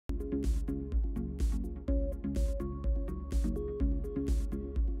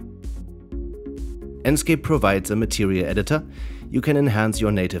Enscape provides a material editor you can enhance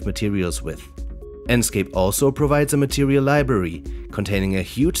your native materials with. Enscape also provides a material library containing a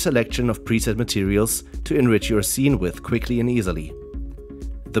huge selection of preset materials to enrich your scene with quickly and easily.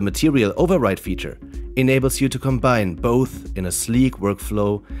 The Material Override feature enables you to combine both in a sleek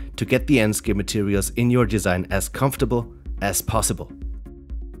workflow to get the Enscape materials in your design as comfortable as possible.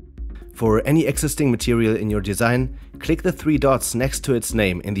 For any existing material in your design, click the 3 dots next to its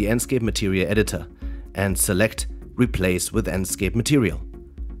name in the Enscape Material editor and select Replace with Enscape Material.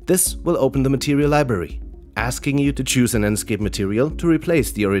 This will open the material library, asking you to choose an Enscape material to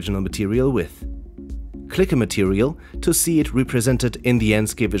replace the original material with. Click a material to see it represented in the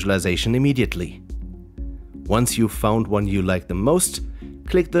Enscape visualization immediately. Once you've found one you like the most,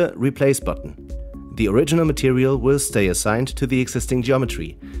 click the Replace button. The original material will stay assigned to the existing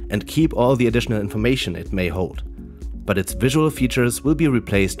geometry and keep all the additional information it may hold, but its visual features will be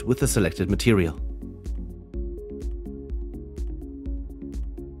replaced with the selected material.